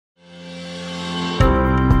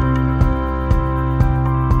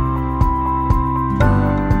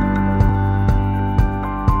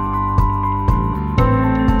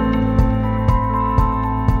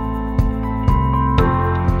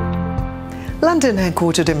London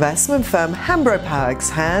headquartered investment firm Hambro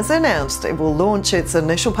Perks has announced it will launch its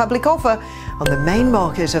initial public offer on the main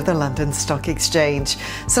market of the London Stock Exchange.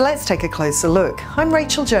 So let's take a closer look. I'm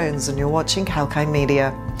Rachel Jones and you're watching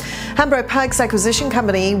kalkinemedia. Hambro Perks Acquisition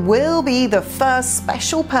Company will be the first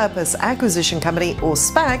special purpose acquisition company, or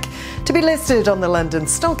SPAC, to be listed on the London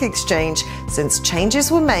Stock Exchange since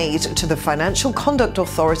changes were made to the Financial Conduct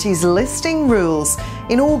Authority's listing rules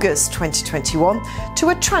in August 2021 to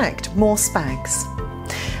attract more SPACs.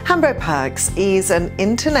 Hambro Perks is an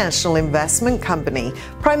international investment company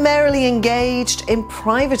primarily engaged in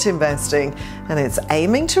private investing, and it's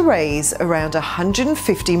aiming to raise around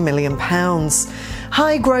 £150 million.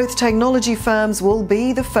 High-growth technology firms will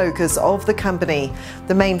be the focus of the company.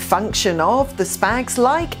 The main function of the SPACs,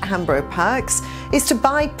 like Hambro Perks, is to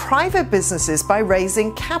buy private businesses by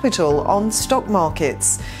raising capital on stock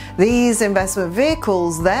markets. These investment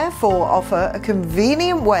vehicles therefore offer a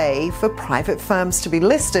convenient way for private firms to be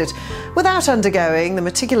listed without undergoing the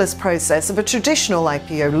meticulous process of a traditional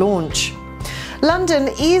IPO launch. London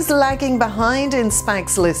is lagging behind in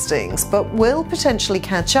SPACs listings, but will potentially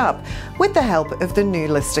catch up with the help of the new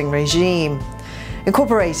listing regime.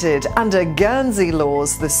 Incorporated under Guernsey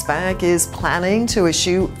laws, the SPAC is planning to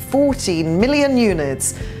issue 14 million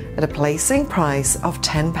units at a placing price of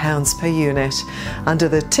 £10 per unit. Under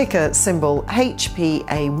the ticker symbol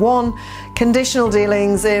HPA1, conditional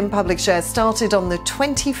dealings in public shares started on the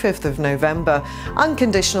 25th of November.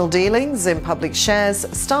 Unconditional dealings in public shares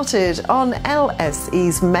started on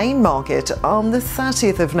LSE's main market on the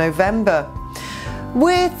 30th of November.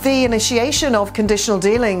 With the initiation of conditional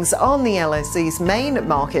dealings on the LSE's main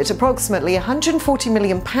market, approximately £140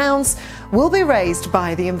 million will be raised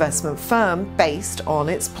by the investment firm based on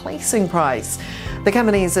its placing price. The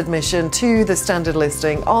company's admission to the standard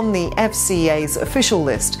listing on the FCA's official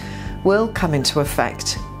list will come into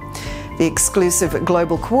effect. The exclusive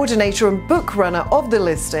global coordinator and book runner of the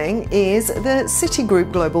listing is the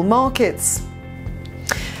Citigroup Global Markets.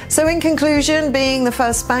 So in conclusion, being the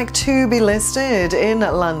first SPAC to be listed in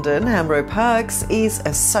London, Hambro Perks is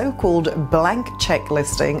a so-called blank cheque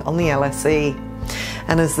listing on the LSE.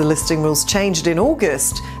 And as the listing rules changed in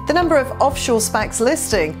August, the number of offshore SPACs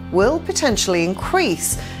listing will potentially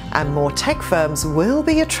increase and more tech firms will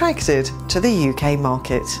be attracted to the UK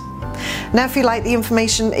market. Now, if you like the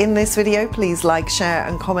information in this video, please like, share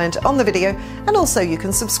and comment on the video, and also you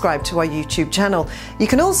can subscribe to our YouTube channel. You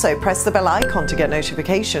can also press the bell icon to get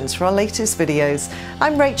notifications for our latest videos.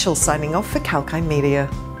 I'm Rachel, signing off for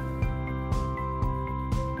kalkinemedia.